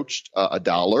approached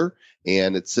 $1,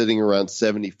 and it's sitting around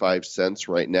 75 cents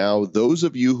right now. Those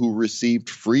of you who received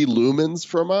free lumens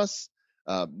from us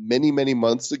many, many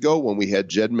months ago when we had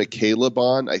Jed McCaleb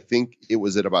on, I think it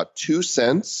was at about 2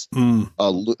 cents, an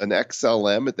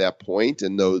XLM at that point.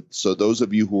 And so those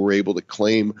of you who were able to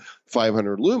claim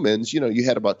 500 lumens, you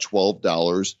had about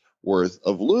 $12 worth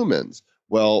of lumens.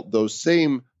 Well, those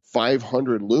same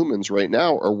 500 lumens right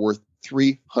now are worth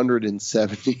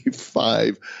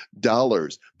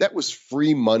 $375. That was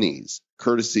free monies,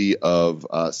 courtesy of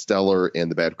Stellar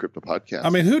and the Bad Crypto Podcast. I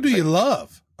mean, who do you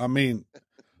love?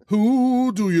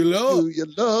 Who do you love? Who you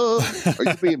love? Are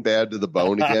you being bad to the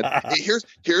bone again? Hey,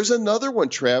 here's another one,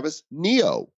 Travis.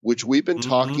 Neo, which we've been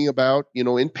talking about,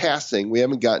 in passing. We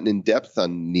haven't gotten in depth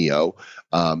on Neo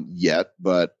yet,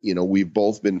 but we've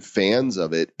both been fans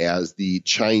of it as the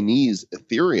Chinese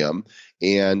Ethereum,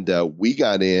 and we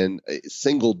got in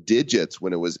single digits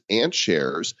when it was Ant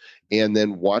shares, and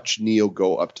then watched Neo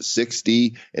go up to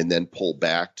 60, and then pull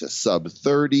back to sub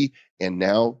 30, and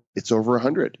now it's over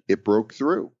 100. It broke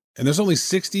through. And there's only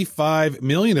 65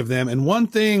 million of them. And one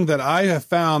thing that I have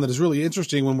found that is really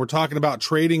interesting when we're talking about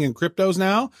trading in cryptos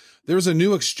now, there's a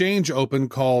new exchange open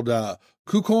called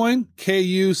KuCoin,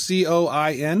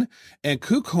 KuCoin, and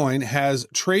KuCoin has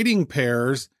trading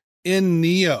pairs in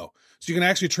Neo. So you can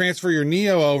actually transfer your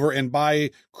Neo over and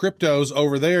buy cryptos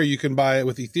over there. You can buy it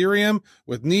with Ethereum,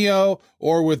 with Neo,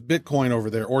 or with Bitcoin over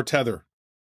there, or Tether.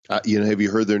 Have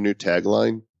you heard their new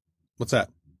tagline? What's that?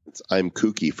 It's "I'm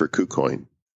kooky for KuCoin."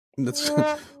 That's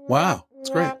wow. That's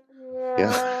great.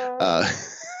 Yeah.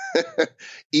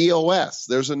 EOS,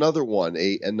 there's another one,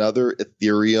 another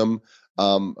Ethereum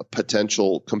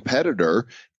potential competitor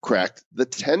cracked the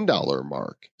 $10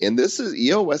 mark. And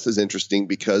EOS is interesting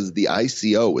because the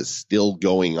ICO is still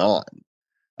going on.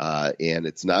 And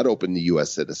it's not open to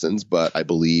U.S. citizens, but I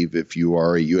believe if you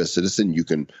are a U.S. citizen, you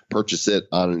can purchase it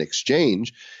on an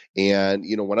exchange. And,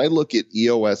 when I look at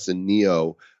EOS and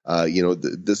NEO,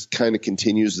 this kind of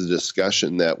continues the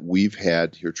discussion that we've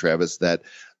had here, Travis, that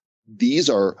these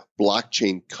are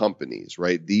blockchain companies,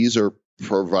 right? These are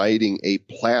providing a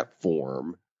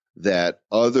platform that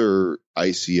other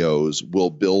ICOs will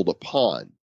build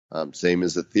upon. Same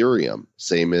as Ethereum,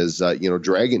 same as,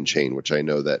 Dragon Chain, which I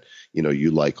know that,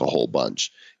 you like a whole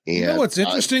bunch. And what's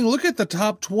interesting? Look at the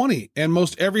top 20, and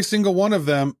most every single one of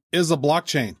them is a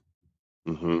blockchain.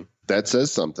 Mm-hmm. That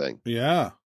says something.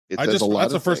 Yeah. That's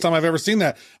the first time I've ever seen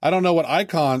that. I don't know what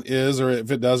Icon is, or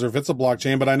if it does, or if it's a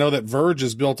blockchain, but I know that Verge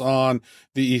is built on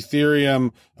the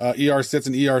Ethereum ERC6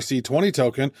 and ERC20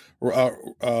 token.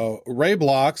 Ray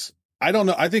Blocks, I don't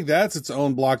know. I think that's its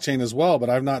own blockchain as well, but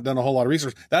I've not done a whole lot of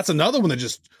research. That's another one that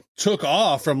just took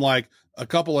off from like a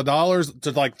couple of dollars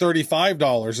to like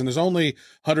 $35, and there's only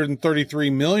 133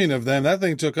 million of them. That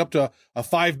thing took up to a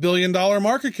 $5 billion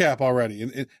market cap already.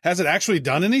 And has it actually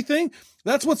done anything?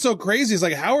 That's what's so crazy is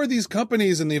like, how are these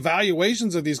companies and the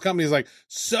evaluations of these companies like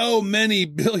so many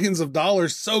billions of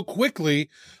dollars so quickly?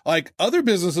 Like other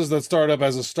businesses that start up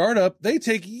as a startup, they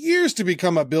take years to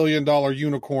become a $1 billion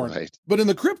unicorn. Right. But in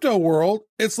the crypto world,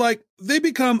 it's like they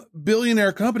become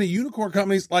billionaire unicorn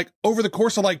companies, like over the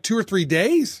course of like 2 or 3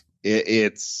 days.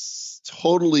 It's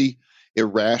totally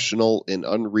irrational and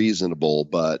unreasonable,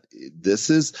 but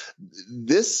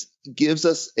this gives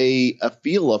us a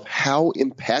feel of how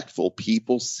impactful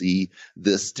people see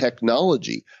this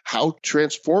technology, how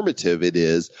transformative it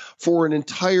is for an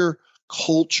entire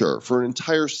culture, for an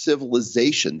entire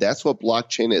civilization. That's what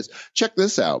blockchain is. Check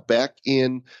this out. Back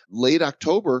in late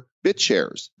October,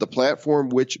 BitShares, the platform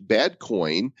which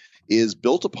Badcoin is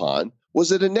built upon,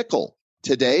 was at a nickel.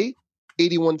 Today,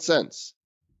 81 cents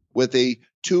with a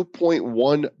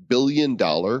 $2.1 billion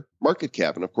market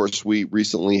cap. And of course, we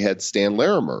recently had Stan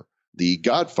Larimer, the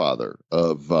godfather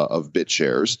of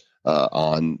BitShares,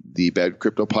 on the Bad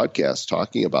Crypto podcast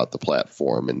talking about the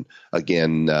platform. And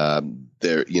again,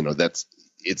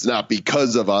 it's not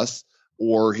because of us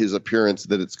or his appearance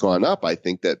that it's gone up. I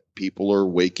think that people are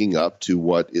waking up to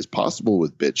what is possible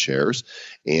with BitShares,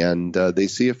 and they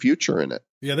see a future in it.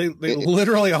 Yeah, they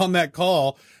literally on that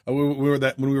call, when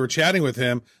we were chatting with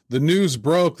him, the news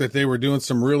broke that they were doing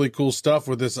some really cool stuff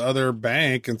with this other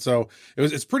bank, and so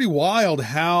it's pretty wild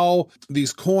how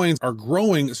these coins are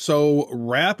growing so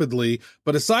rapidly.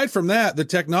 But aside from that, the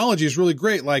technology is really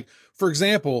great. Like for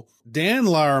example, Dan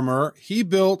Larimer, he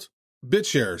built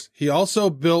BitShares. He also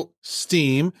built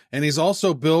Steem, and he's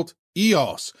also built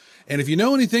EOS. And if you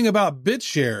know anything about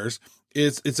BitShares,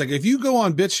 it's like if you go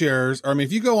on BitShares,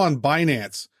 if you go on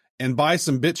Binance and buy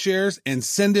some BitShares and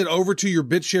send it over to your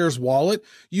BitShares wallet,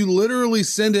 you literally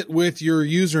send it with your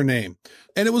username.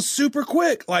 And it was super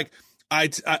quick. Like I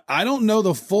don't know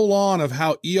the full on of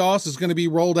how EOS is going to be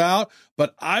rolled out,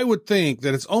 but I would think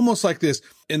that it's almost like this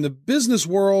in the business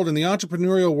world, in the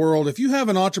entrepreneurial world. If you have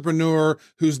an entrepreneur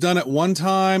who's done it one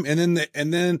time and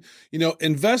then,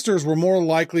 investors were more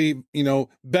likely,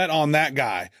 bet on that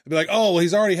guy. They'd be like, oh, well,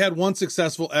 he's already had one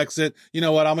successful exit. You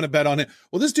know what? I'm going to bet on it.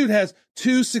 Well, this dude has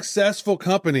 2 successful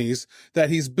companies that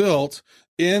he's built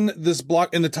in this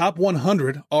block in the top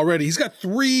 100 already. He's got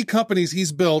 3 companies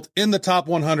he's built in the top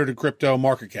 100 of crypto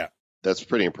market cap. That's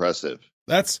pretty impressive.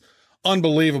 That's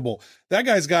unbelievable. That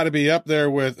guy's got to be up there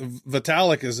with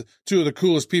Vitalik as 2 of the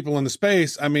coolest people in the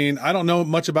space. I mean, I don't know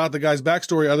much about the guy's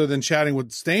backstory other than chatting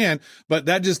with Stan, but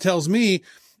that just tells me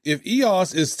if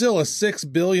EOS is still a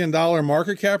 $6 billion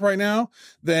market cap right now,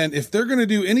 then if they're going to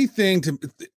do anything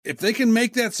if they can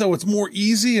make that so it's more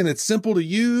easy and it's simple to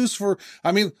use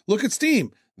look at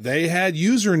Steem. They had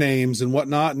usernames and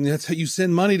whatnot, and that's how you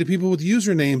send money to people with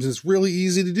usernames. It's really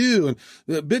easy to do. And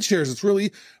the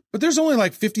BitShares, but there's only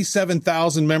like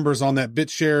 57,000 members on that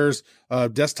BitShares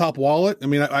desktop wallet.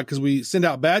 Because we send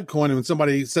out Badcoin, and when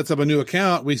somebody sets up a new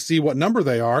account, we see what number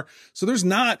they are. So there's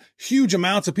not huge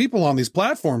amounts of people on these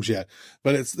platforms yet.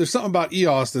 But there's something about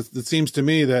EOS that seems to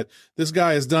me that this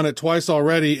guy has done it twice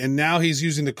already, and now he's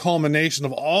using the culmination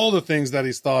of all the things that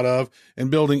he's thought of in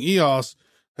building EOS.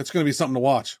 That's going to be something to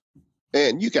watch.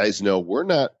 And you guys know we're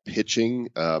not pitching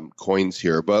coins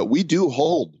here, but we do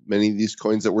hold many of these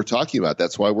coins that we're talking about.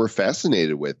 That's why we're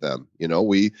fascinated with them.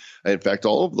 In fact,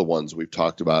 all of the ones we've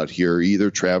talked about here,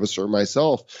 either Travis or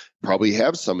myself, probably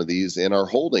have some of these in our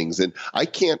holdings. And I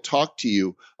can't talk to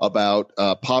you about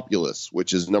Populous,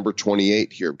 which is number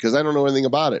 28 here, because I don't know anything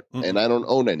about it, and I don't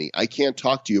own any. I can't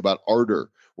talk to you about Ardor,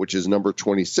 which is number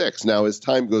 26. Now, as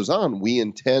time goes on, we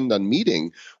intend on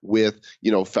meeting with,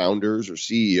 founders or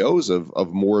CEOs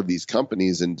of more of these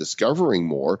companies and discovering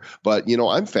more. But,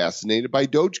 I'm fascinated by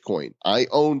Dogecoin. I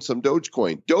own some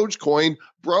Dogecoin. Dogecoin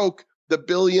broke the $1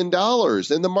 billion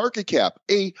in the market cap.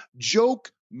 A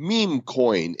joke meme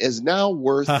coin is now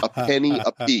worth a penny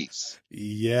a piece.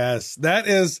 Yes, that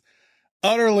is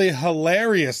utterly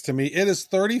hilarious to me. It is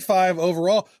 35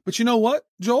 overall, but you know what,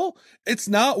 Joel? It's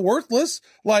not worthless.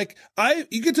 Like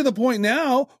you get to the point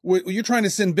now where you're trying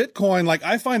to send Bitcoin. Like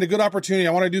I find a good opportunity.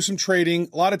 I want to do some trading.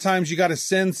 A lot of times you got to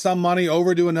send some money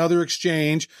over to another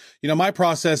exchange. My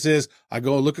process is I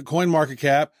go look at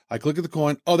CoinMarketCap. I click at the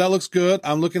coin. Oh, that looks good.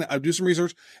 I do some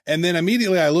research. And then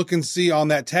immediately I look and see on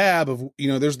that tab of,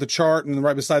 there's the chart and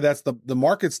right beside that's the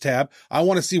markets tab. I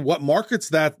want to see what markets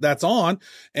that's on.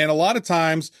 And a lot of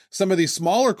times some of these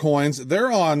smaller coins,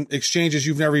 they're on exchanges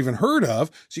you've never even heard of.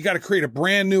 So you got to create a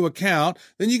brand new account.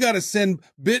 Then you got to send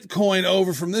Bitcoin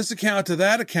over from this account to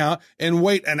that account and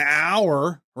wait an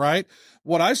hour, right?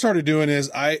 What I started doing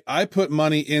is I put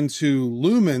money into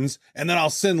Lumens and then I'll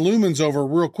send Lumens over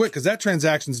real quick because that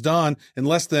transaction's done in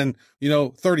less than,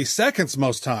 30 seconds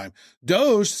most time.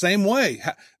 Doge, same way.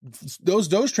 Those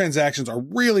Doge transactions are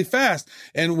really fast.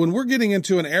 And when we're getting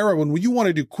into an era when you want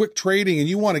to do quick trading and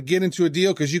you want to get into a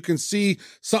deal because you can see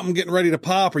something getting ready to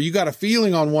pop or you got a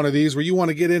feeling on one of these where you want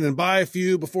to get in and buy a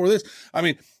few before this. I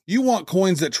mean, you want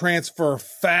coins that transfer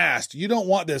fast. You don't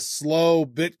want this slow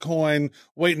Bitcoin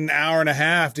waiting an hour and a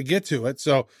half to get to it.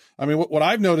 So, I mean, what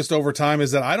I've noticed over time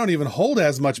is that I don't even hold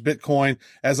as much Bitcoin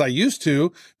as I used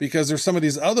to because there's some of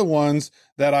these other ones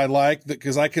that I like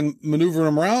because I can maneuver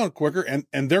them around quicker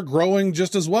and they're growing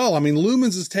just as well. I mean,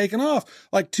 Lumens is taking off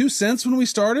like 2 cents when we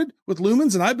started with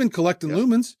Lumens and I've been collecting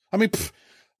Lumens. I mean,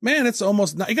 man, it's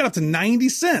almost, it got up to 90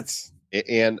 cents.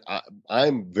 And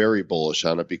I'm very bullish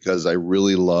on it because I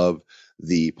really love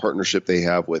the partnership they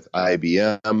have with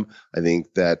IBM. I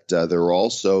think that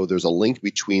there's a link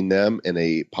between them and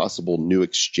a possible new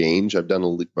exchange I've done a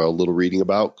little reading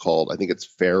about called, I think it's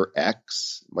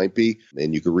FairX, might be.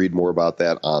 And you can read more about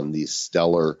that on the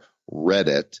Stellar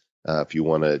Reddit. If you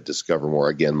want to discover more.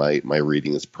 Again, my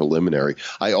reading is preliminary.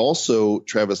 I also,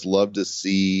 Travis, love to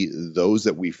see those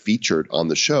that we featured on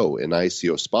the show in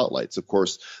ICO Spotlights. Of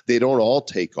course, they don't all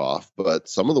take off, but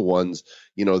some of the ones,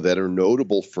 that are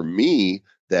notable for me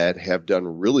that have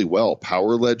done really well.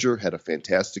 Power Ledger had a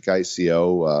fantastic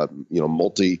ICO,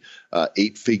 multi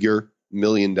 8-figure $1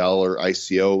 million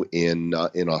ICO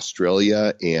in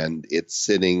Australia, and it's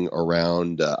sitting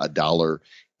around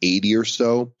 $1.80 or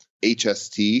so.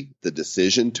 HST, the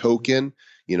decision token,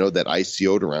 that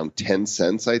ICO'd around 10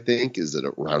 cents, I think, is at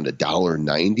around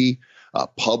 $1.90.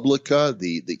 Publica,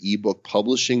 the ebook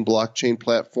publishing blockchain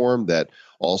platform that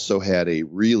also had a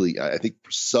really, I think,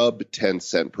 sub 10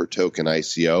 cent per token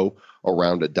ICO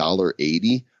around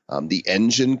 $1.80. The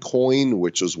Engine coin,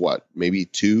 which was maybe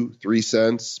 2-3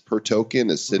 cents per token,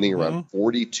 is sitting around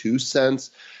 42 cents.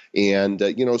 And, so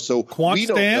QuantStamp, we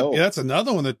don't know. yeah, that's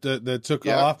another one that took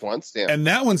off. QuantStamp. And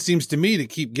that one seems to me to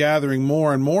keep gathering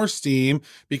more and more steam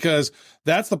because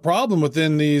that's the problem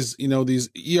within these, these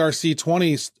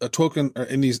ERC20 token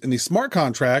in these smart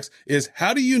contracts is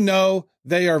how do you know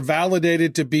they are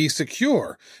validated to be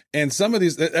secure? And some of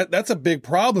these, that's a big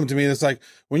problem to me. It's like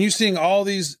when you're seeing all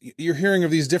these, you're hearing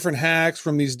of these different hacks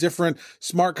from these different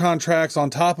smart contracts on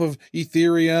top of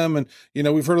Ethereum. And,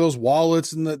 we've heard of those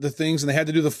wallets and the things, and they had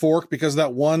to do the fork because of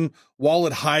that one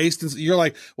wallet heist. And you're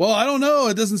like, well, I don't know.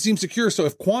 It doesn't seem secure. So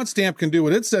if QuantStamp can do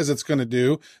what it says it's going to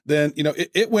do, then,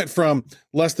 it went from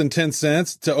less than 10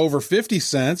 cents to over 50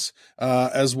 cents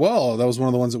as well. That was one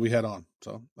of the ones that we had on.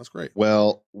 So that's great.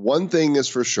 Well, one thing is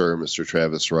for sure, Mr.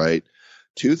 Travis, right?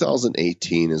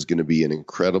 2018 is going to be an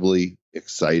incredibly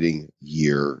exciting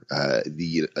year.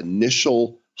 The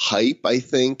initial hype, I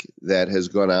think, that has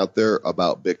gone out there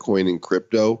about Bitcoin and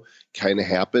crypto kind of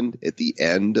happened at the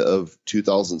end of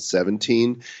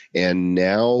 2017. And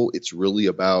now it's really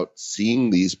about seeing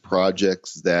these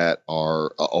projects that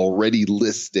are already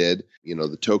listed,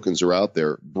 the tokens are out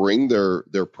there, bring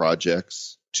their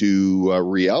projects to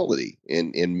reality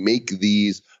and make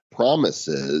these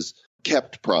promises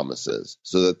kept promises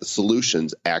so that the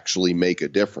solutions actually make a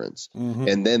difference.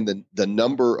 And then the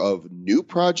number of new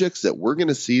projects that we're going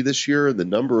to see this year, the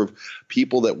number of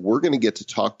people that we're going to get to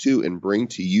talk to and bring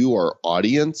to you, our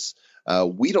audience,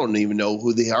 we don't even know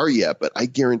who they are yet, but I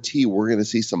guarantee we're going to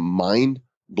see some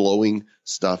mind-blowing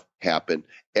stuff happen.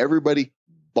 Everybody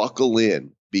buckle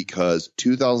in, because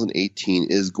 2018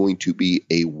 is going to be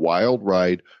a wild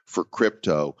ride for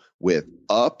crypto with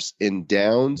ups and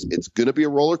downs. It's going to be a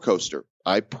roller coaster.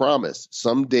 I promise.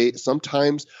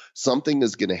 Sometimes something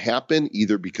is going to happen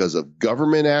either because of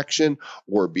government action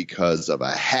or because of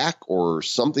a hack or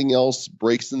something else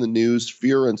breaks in the news,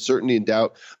 fear, uncertainty, and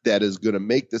doubt that is going to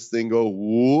make this thing go,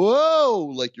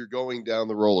 whoa, like you're going down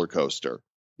the roller coaster.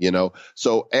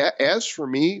 So as for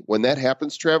me, when that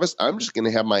happens, Travis, I'm just going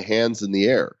to have my hands in the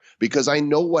air because I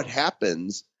know what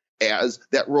happens as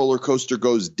that roller coaster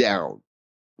goes down.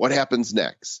 What happens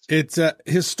next? It's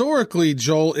historically,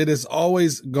 Joel, it has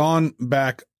always gone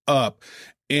back up.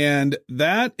 And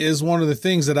that is one of the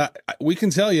things that we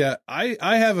can tell you. I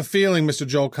have a feeling, Mr.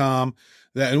 Joel Comm,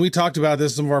 that, and we talked about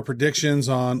this, some of our predictions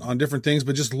on different things,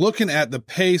 but just looking at the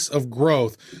pace of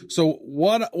growth. So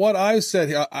what I've said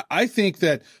here, I think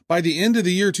that by the end of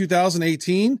the year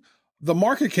 2018, the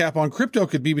market cap on crypto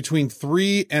could be between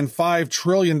 $3 and $5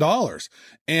 trillion.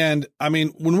 And I mean,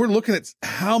 when we're looking at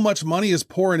how much money is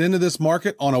pouring into this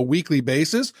market on a weekly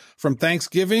basis from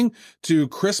Thanksgiving to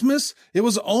Christmas, it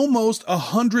was almost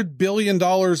 $100 billion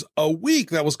a week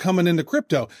that was coming into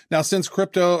crypto. Now, since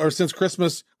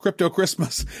Christmas, crypto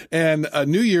Christmas and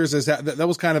New Year's, that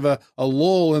was kind of a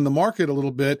lull in the market a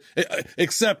little bit,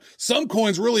 except some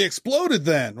coins really exploded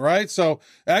then, right? So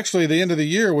actually the end of the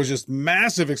year was just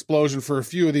massive explosion for a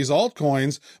few of these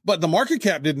altcoins, but the market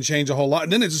cap didn't change a whole lot.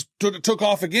 And then it just took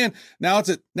off again. Now it's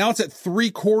at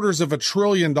 $750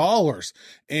 billion.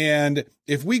 And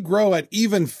if we grow at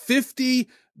even $50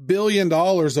 billion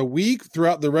a week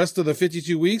throughout the rest of the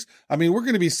 52 weeks, I mean, we're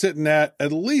going to be sitting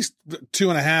at least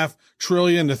 $2.5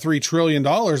 trillion to $3 trillion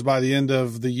by the end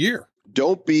of the year.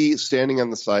 Don't be standing on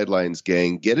the sidelines,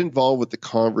 gang. Get involved with the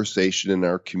conversation in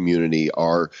our community.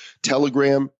 Our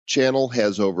Telegram channel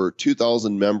has over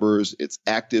 2,000 members. It's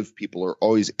active. People are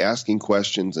always asking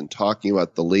questions and talking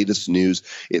about the latest news.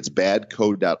 It's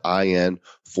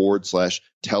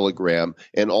badcode.in/Telegram.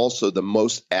 And also the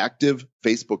most active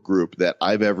Facebook group that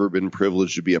I've ever been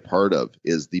privileged to be a part of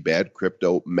is the Bad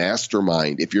Crypto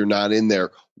Mastermind. If you're not in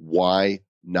there, why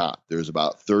not? There's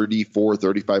about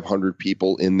 3,500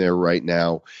 people in there right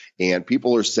now. And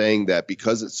people are saying that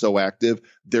because it's so active,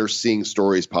 they're seeing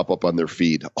stories pop up on their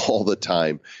feed all the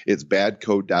time. It's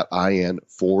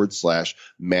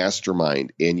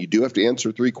badcode.in/mastermind. And you do have to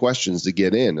answer 3 questions to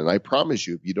get in. And I promise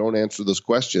you, if you don't answer those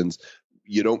questions,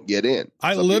 you don't get in.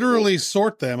 I literally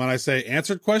sort them and I say,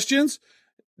 answered questions,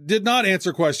 did not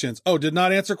answer questions. Oh, did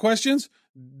not answer questions?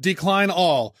 Decline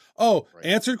all. Oh, right.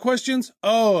 Answered questions.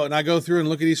 Oh, and I go through and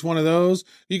look at each one of those.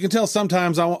 You can tell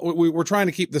sometimes we're trying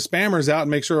to keep the spammers out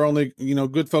and make sure only,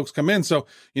 good folks come in. So,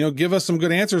 give us some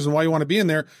good answers and why you want to be in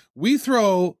there. We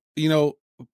throw,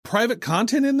 private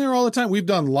content in there all the time. We've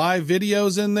done live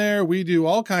videos in there. We do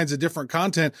all kinds of different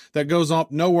content that goes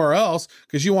up nowhere else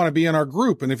because you want to be in our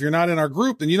group. And if you're not in our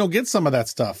group, then you don't get some of that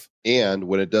stuff. And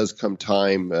when it does come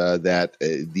time that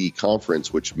the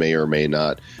conference, which may or may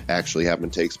not actually happen,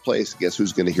 takes place, guess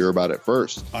who's going to hear about it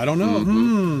first? I don't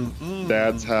know.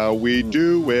 That's how we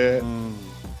do it.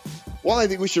 Well, I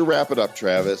think we should wrap it up,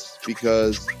 Travis,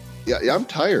 because I'm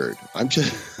tired. I'm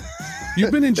just...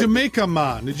 You've been in Jamaica,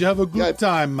 man. Did you have a good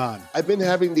time, man? I've been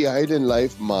having the island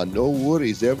life, man. No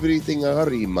worries. Everything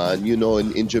hurry, man.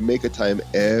 In Jamaica time,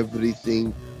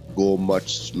 everything go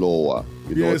much slower.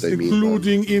 You know what I mean?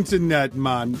 Including internet,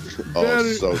 man.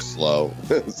 So slow.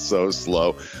 So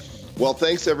slow. Well,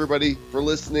 thanks, everybody, for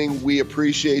listening. We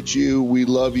appreciate you. We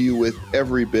love you with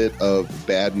every bit of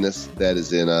badness that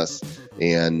is in us.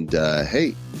 And,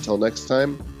 hey, until next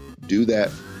time, do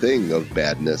that thing of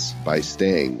badness by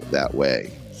staying that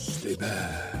way. Stay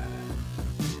bad.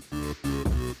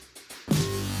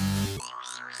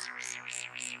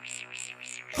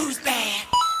 Who's bad?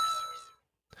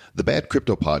 The Bad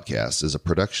Crypto Podcast is a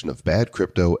production of Bad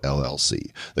Crypto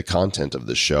LLC. The content of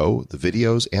the show, the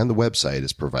videos, and the website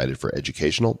is provided for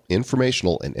educational,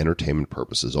 informational, and entertainment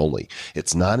purposes only.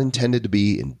 It's not intended to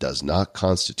be and does not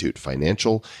constitute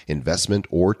financial, investment,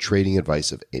 or trading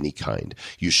advice of any kind.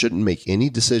 You shouldn't make any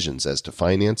decisions as to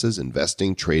finances,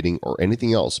 investing, trading, or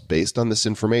anything else based on this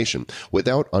information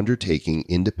without undertaking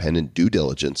independent due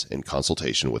diligence and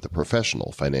consultation with a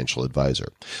professional financial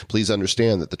advisor. Please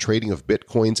understand that the trading of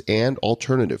Bitcoins and and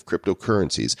alternative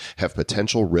cryptocurrencies have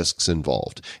potential risks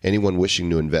involved. Anyone wishing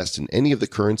to invest in any of the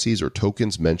currencies or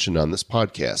tokens mentioned on this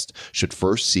podcast should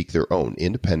first seek their own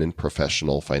independent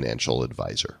professional financial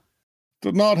advisor.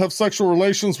 Did not have sexual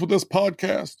relations with this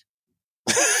podcast.